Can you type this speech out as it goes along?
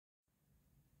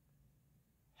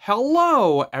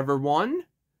Hello, everyone.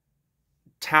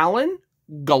 Talon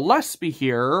Gillespie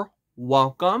here.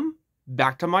 Welcome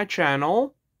back to my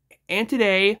channel. And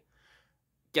today,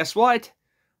 guess what?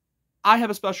 I have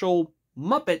a special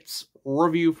Muppets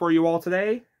review for you all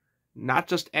today. Not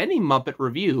just any Muppet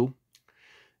review.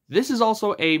 This is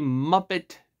also a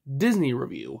Muppet Disney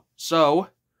review. So,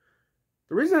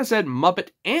 the reason I said Muppet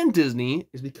and Disney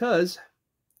is because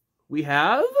we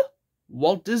have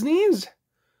Walt Disney's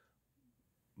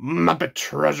Muppet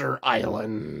Treasure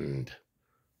Island.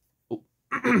 Oh.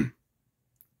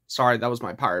 Sorry, that was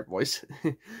my pirate voice.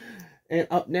 And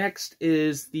up next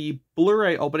is the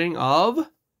Blu-ray opening of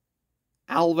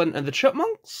Alvin and the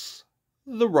Chipmunks,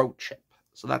 The Road Trip.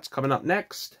 So that's coming up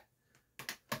next.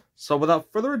 So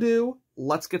without further ado,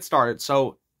 let's get started.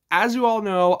 So, as you all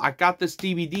know, I got this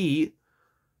DVD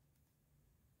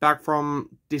back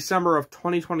from December of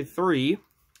 2023.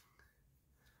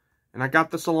 And I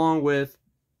got this along with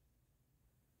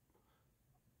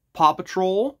Paw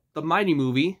Patrol, the Mighty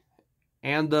movie,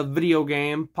 and the video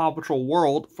game Paw Patrol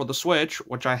World for the Switch,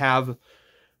 which I have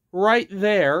right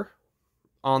there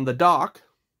on the dock.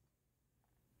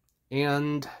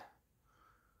 And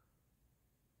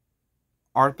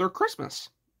Arthur Christmas.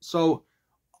 So,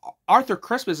 Arthur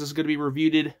Christmas is going to be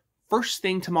reviewed first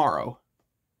thing tomorrow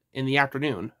in the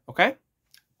afternoon, okay?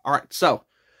 Alright, so,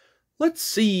 let's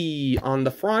see. On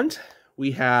the front,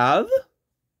 we have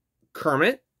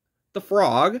Kermit the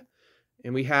Frog,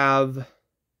 and we have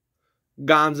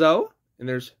Gonzo, and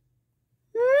there's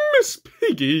Miss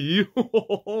Piggy.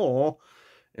 It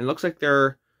looks like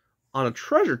they're on a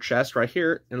treasure chest right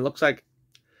here, and it looks like,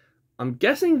 I'm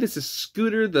guessing this is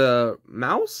Scooter the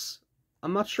Mouse?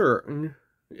 I'm not sure.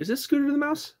 Is this Scooter the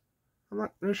Mouse? I'm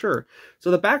not sure.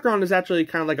 So the background is actually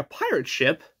kind of like a pirate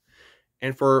ship,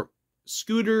 and for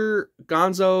Scooter,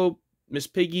 Gonzo, Miss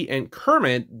Piggy, and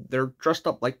Kermit, they're dressed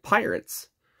up like pirates.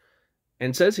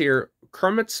 And it says here,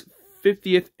 Kermit's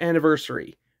 50th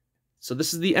anniversary. So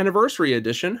this is the anniversary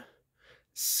edition,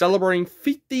 celebrating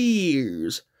 50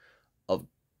 years of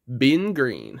being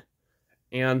green.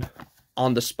 And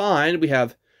on the spine, we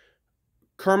have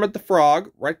Kermit the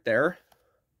Frog right there.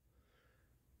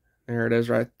 There it is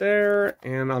right there.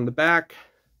 And on the back,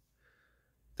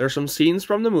 there's some scenes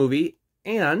from the movie.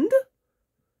 And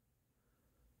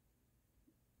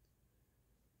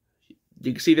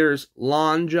you can see there's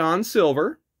Lon John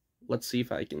Silver. Let's see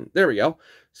if I can... There we go.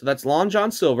 So that's Lon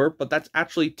John Silver, but that's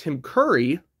actually Tim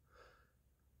Curry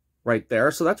right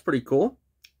there. So that's pretty cool.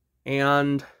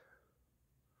 And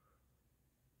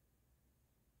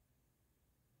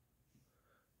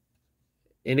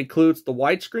it includes the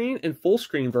widescreen and full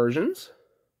screen versions.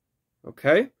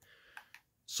 Okay.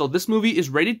 So this movie is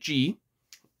rated G.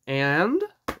 And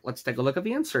let's take a look at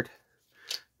the insert.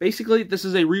 Basically, this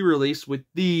is a re-release with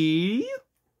the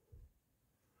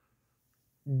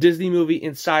Disney Movie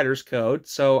Insider's Code.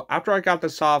 So after I got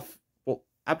this off, well,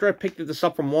 after I picked this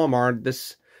up from Walmart,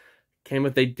 this came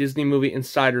with a Disney Movie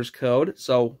Insider's Code.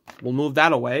 So we'll move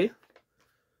that away.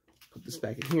 Put this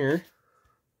back in here.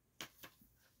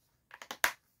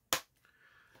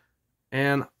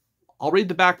 And I'll read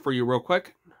the back for you real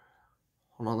quick.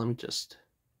 Hold on, let me just...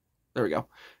 There we go.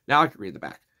 Now I can read the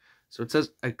back. So it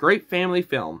says, a great family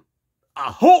film.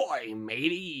 Ahoy,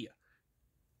 matey!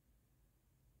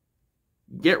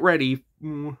 Get ready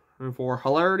for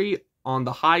hilarity on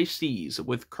the high seas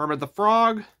with Kermit the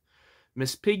Frog,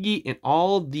 Miss Piggy, and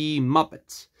all the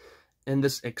Muppets in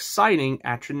this exciting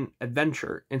action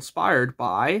adventure inspired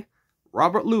by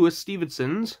Robert Louis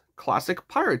Stevenson's classic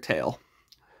pirate tale.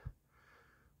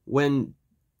 When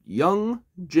young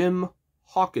Jim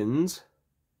Hawkins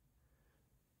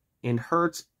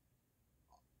inherits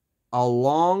a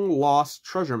long-lost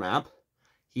treasure map,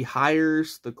 he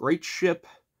hires the great ship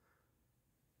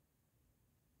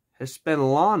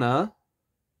Hispaniola,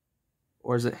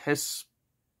 or is it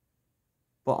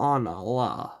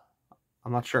Hispaniola?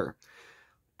 I'm not sure.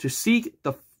 To seek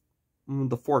the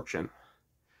fortune.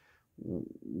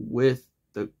 With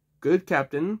the good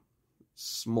Captain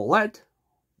Smollett,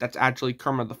 that's actually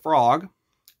Kermit the Frog,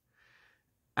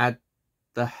 at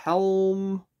the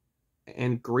helm,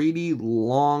 and greedy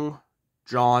Long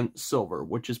John Silver,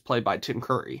 which is played by Tim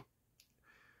Curry.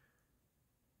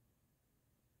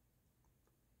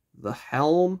 The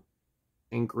helm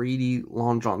and greedy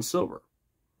Long John Silver.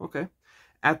 Okay.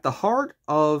 At the heart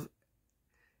of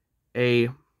a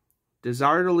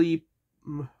desirably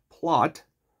plot,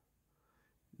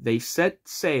 they set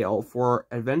sail for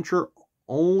adventure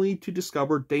only to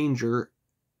discover danger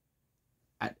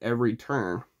at every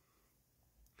turn.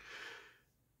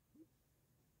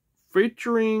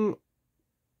 Featuring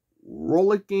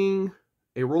rollicking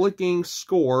a rollicking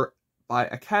score by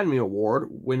Academy Award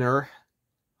winner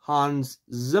Hans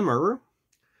Zimmer.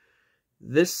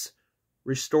 This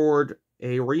restored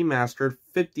a remastered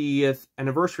 50th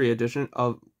anniversary edition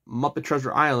of Muppet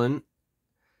Treasure Island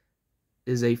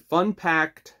is a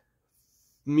fun-packed,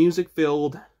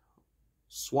 music-filled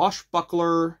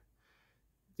swashbuckler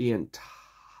the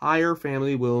entire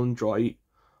family will enjoy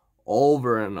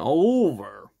over and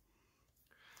over.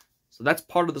 So that's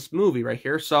part of this movie right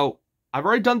here. So I've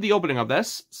already done the opening of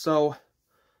this, so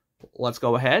let's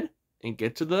go ahead and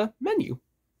get to the menu.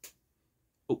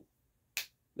 Oh,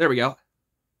 there we go.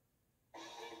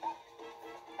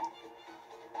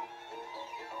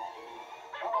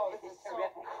 Oh, this is so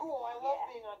cool. I love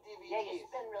being on DVDs. Yeah, you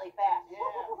spin really fast. Yeah.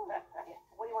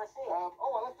 What do you want to see?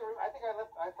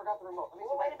 I forgot the remote. Let me see.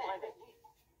 Well, wait a minute.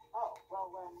 Oh, well,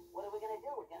 what are we going to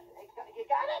do? You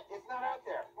got it? It's not out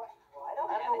there. What? Well, I don't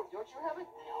I have don't know. it. Don't you have it?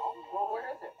 No. Well, where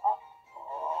is it? Oh.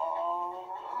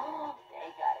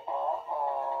 They got it.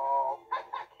 Uh-oh.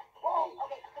 Whoa,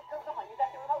 okay, come on. You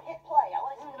got the remote. Hit play. I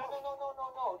want to see the movie. No.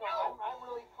 I'm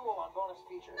really cool on bonus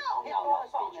features. No, Hit bonus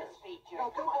features. feature.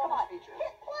 No, Come do on. bonus features.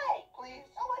 Hit play. Please.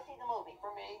 I want to see the movie.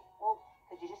 For me, Well,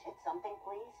 could you just hit something,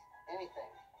 please? anything.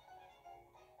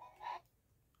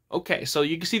 Okay, so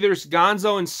you can see there's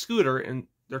Gonzo and Scooter, and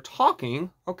they're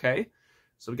talking. Okay,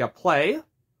 so we got play,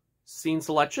 scene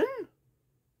selection.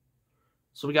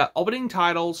 So we got opening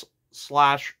titles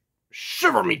 /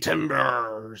 Shiver Me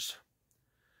Timbers.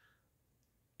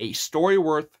 A story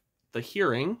worth the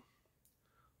hearing.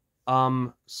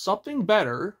 Something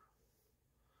better.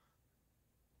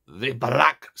 The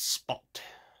Black Spot.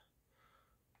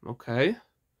 Okay.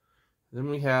 Then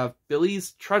we have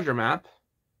Billy's Treasure Map.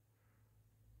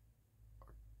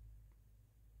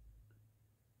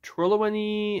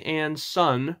 Trelawney and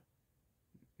Son,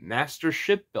 Master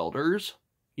Shipbuilders.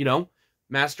 You know,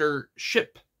 Master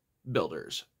Ship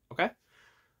Builders. Okay?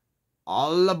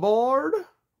 All aboard,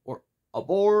 or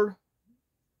aboard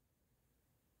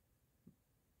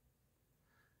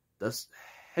the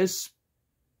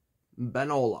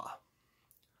Hispaniola.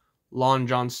 Long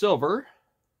John Silver.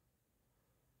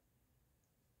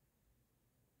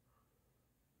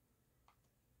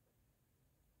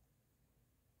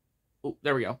 Oh,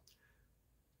 there we go.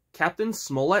 Captain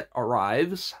Smollett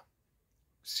arrives.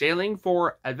 Sailing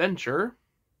for adventure.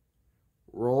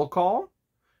 Roll call.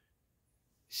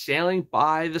 Sailing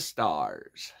by the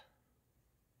stars.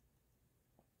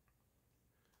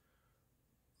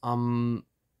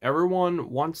 Everyone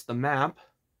wants the map.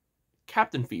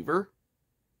 Captain Fever.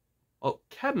 Oh,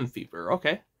 Cabin Fever.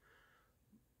 Okay.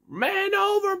 Man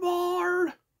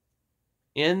overboard.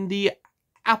 In the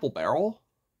apple barrel.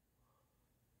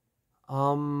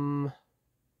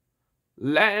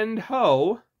 Land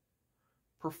ho.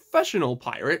 Professional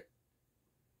pirate.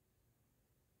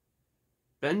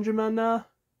 Benjamin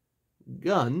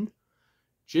Gunn.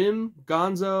 Jim,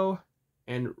 Gonzo,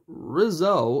 and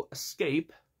Rizzo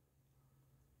escape.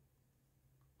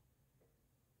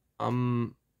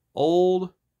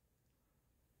 Old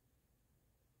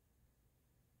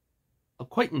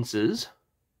acquaintances.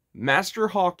 Master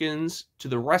Hawkins to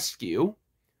the rescue.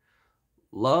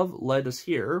 Love led us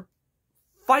here.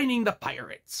 Fighting the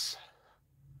pirates.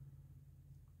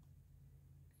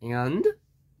 And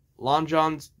Long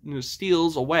John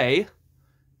steals away.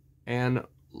 And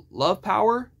Love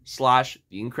Power / the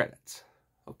end credits.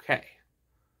 Okay.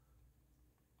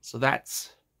 So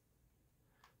that's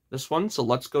this one. So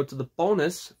let's go to the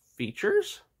bonus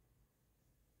features.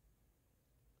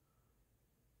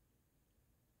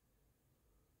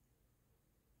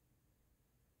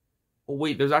 Oh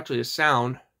wait, there's actually a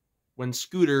sound when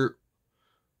Scooter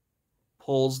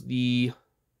pulls the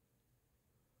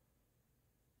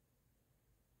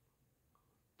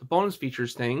bonus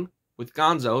features thing with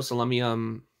Gonzo. So let me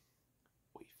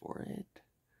wait for it.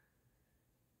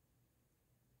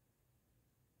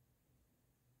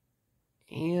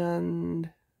 And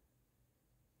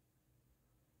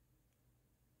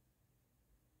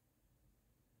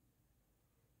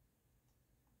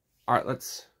all right,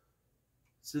 let's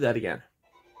do that again.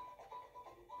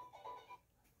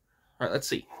 All right, let's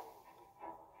see.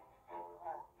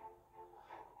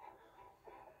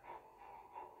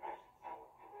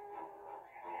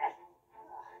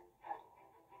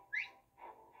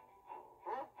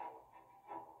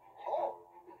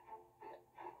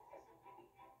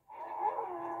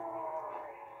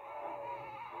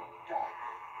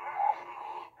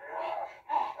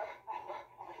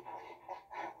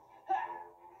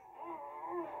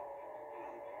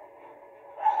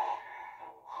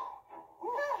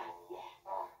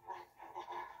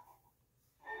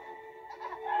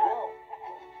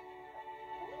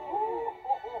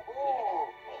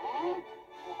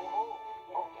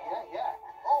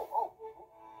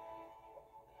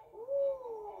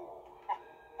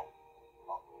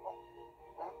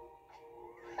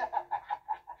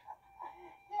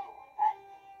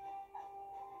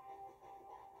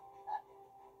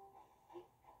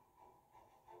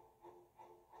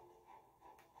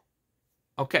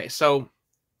 Okay, so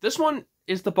this one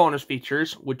is the bonus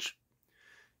features, which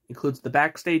includes the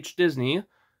Backstage Disney.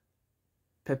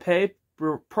 Pepe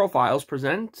Profiles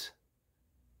present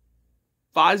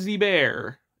Fozzie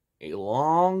Bear, A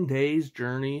Long Day's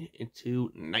Journey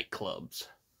into Nightclubs.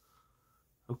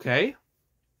 Okay,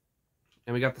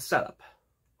 and we got the setup.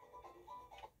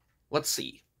 Let's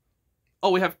see. Oh,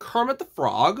 we have Kermit the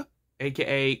Frog,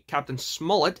 aka Captain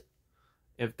Smollett,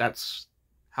 if that's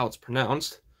how it's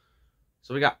pronounced.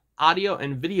 So we got audio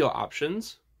and video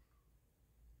options.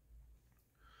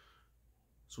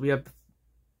 So we have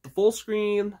the full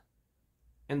screen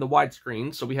and the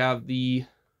widescreen. So we have the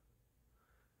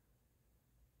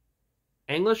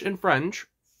English and French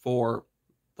for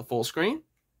the full screen.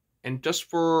 And just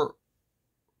for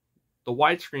the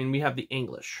widescreen, we have the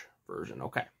English version.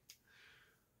 Okay.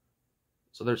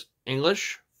 So there's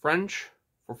English, French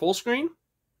for full screen,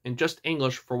 and just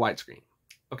English for widescreen.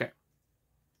 Okay.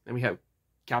 Then we have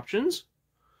captions.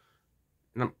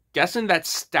 And I'm guessing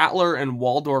that's Statler and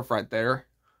Waldorf right there.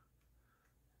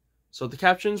 So the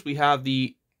captions, we have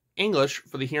the English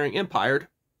for the hearing impaired.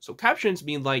 So captions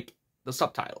mean like the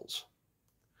subtitles.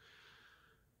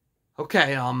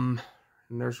 Okay, and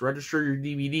there's register your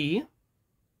DVD.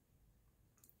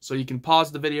 So you can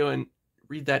pause the video and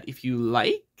read that if you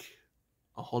like.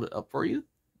 I'll hold it up for you.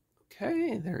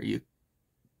 Okay, there you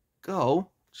go.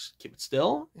 Just keep it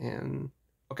still and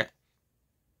okay.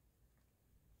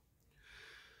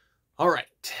 All right,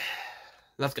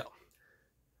 let's go.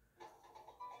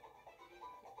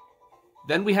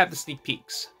 Then we have the sneak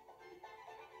peeks.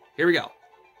 Here we go.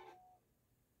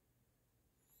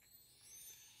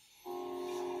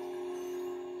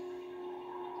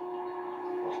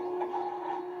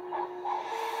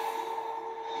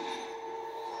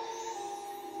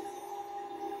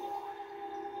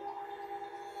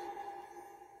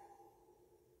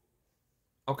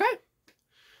 Okay,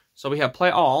 so we have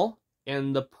play all,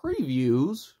 and the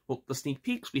previews, well, the sneak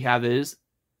peeks we have is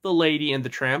The Lady and the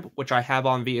Tramp, which I have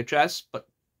on VHS, but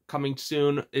coming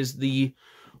soon is the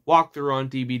walkthrough on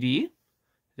DVD.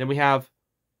 Then we have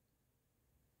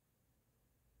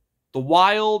The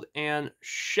Wild and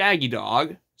Shaggy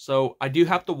Dog. So I do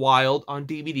have The Wild on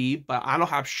DVD, but I don't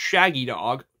have Shaggy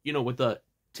Dog, you know, with the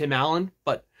Tim Allen,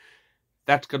 but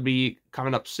that's going to be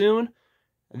coming up soon.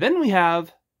 And then we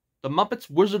have The Muppets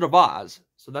Wizard of Oz.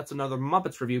 So that's another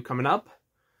Muppets review coming up.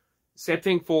 Same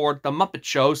thing for The Muppet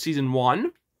Show Season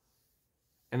 1.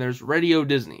 And there's Radio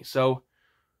Disney. So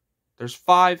there's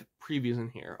 5 previews in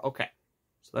here. Okay.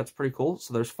 So that's pretty cool.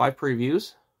 So there's 5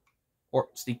 previews. Or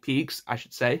sneak peeks, I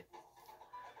should say.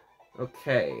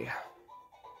 Okay.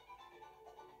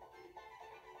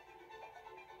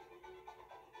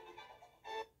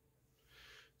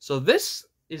 So this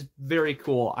is very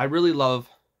cool. I really love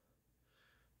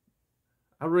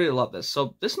this.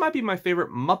 So this might be my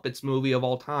favorite Muppets movie of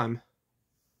all time.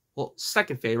 Well,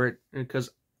 second favorite,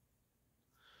 because,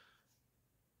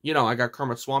 you know, I got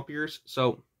Kermit Swamp Ears.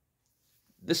 So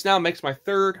this now makes my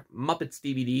 3rd Muppets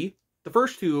DVD. The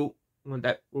first 2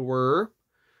 that were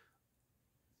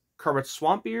Kermit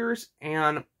Swamp Ears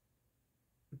and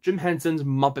Jim Henson's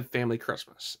Muppet Family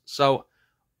Christmas. So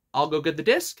I'll go get the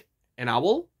disc, and I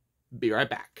will be right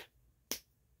back.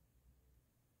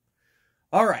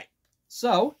 All right.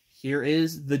 So, here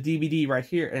is the DVD right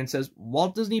here, and it says,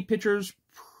 Walt Disney Pictures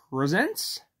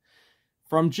presents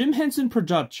from Jim Henson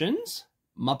Productions,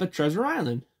 Muppet Treasure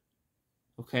Island.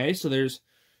 Okay, so there's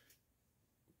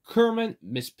Kermit,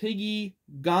 Miss Piggy,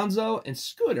 Gonzo, and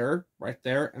Scooter right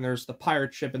there, and there's the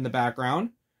pirate ship in the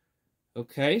background.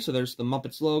 Okay, so there's the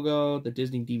Muppets logo, the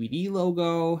Disney DVD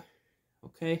logo.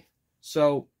 Okay,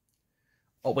 so,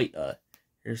 oh wait,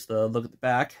 here's the look at the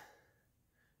back.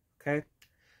 Okay.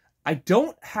 I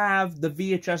don't have the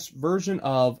VHS version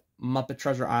of Muppet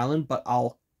Treasure Island, but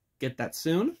I'll get that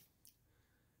soon.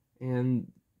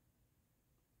 And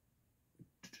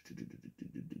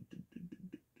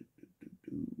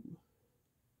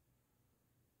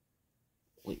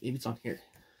wait, maybe it's on here.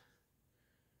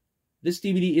 This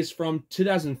DVD is from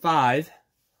 2005.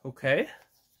 Okay.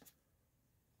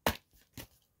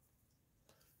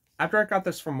 After I got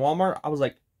this from Walmart, I was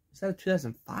like, is that a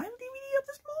 2005 DVD of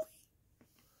this movie?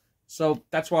 So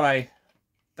that's why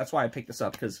I picked this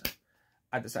up, because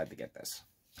I decided to get this.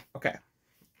 Okay.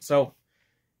 So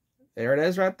there it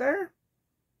is right there.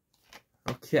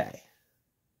 Okay.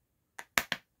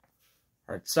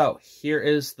 Alright, so here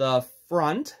is the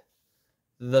front,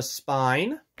 the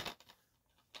spine,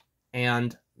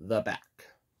 and the back.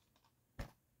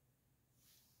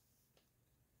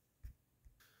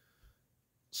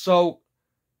 So,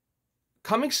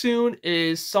 coming soon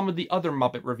is some of the other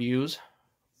Muppet reviews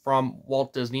from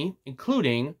Walt Disney,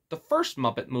 including the first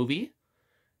Muppet movie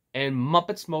and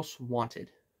Muppets Most Wanted.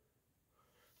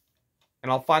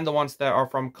 And I'll find the ones that are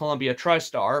from Columbia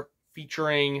TriStar,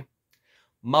 featuring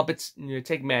Muppets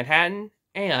Take Manhattan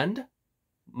and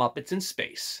Muppets in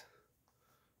Space.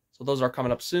 So those are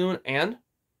coming up soon, and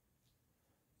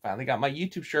finally got my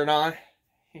YouTube shirt on.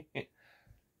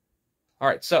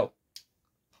 Alright, so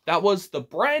that was the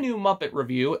brand new Muppet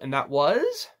review, and that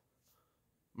was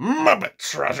Muppet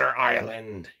Treasure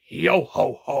Island. Yo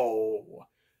ho ho.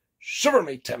 Shiver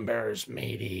me timbers,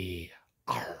 matey.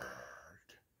 Arrgh.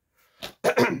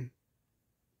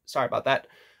 Sorry about that.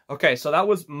 Okay, so that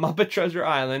was Muppet Treasure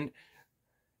Island.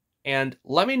 And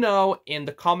let me know in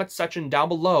the comments section down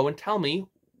below and tell me,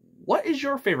 what is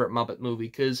your favorite Muppet movie?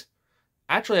 Because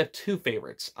I actually have two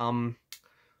favorites.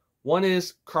 One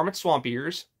is Kermit Swamp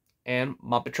Ears and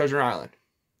Muppet Treasure Island.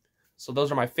 So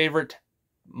those are my favorite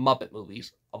Muppet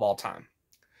movies of all time.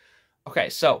 Okay,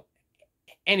 so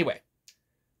anyway,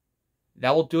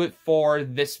 that will do it for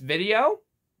this video.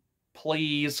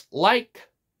 Please like,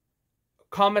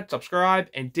 comment, subscribe,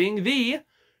 and ding the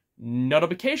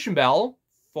notification bell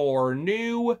for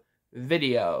new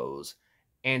videos.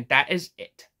 And that is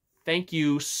it. Thank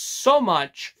you so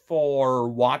much for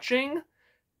watching.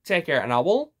 Take care, and I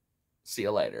will see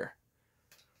you later.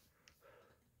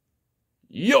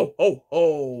 Yo ho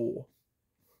ho.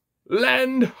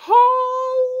 Land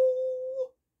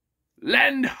ho.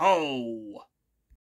 Land ho.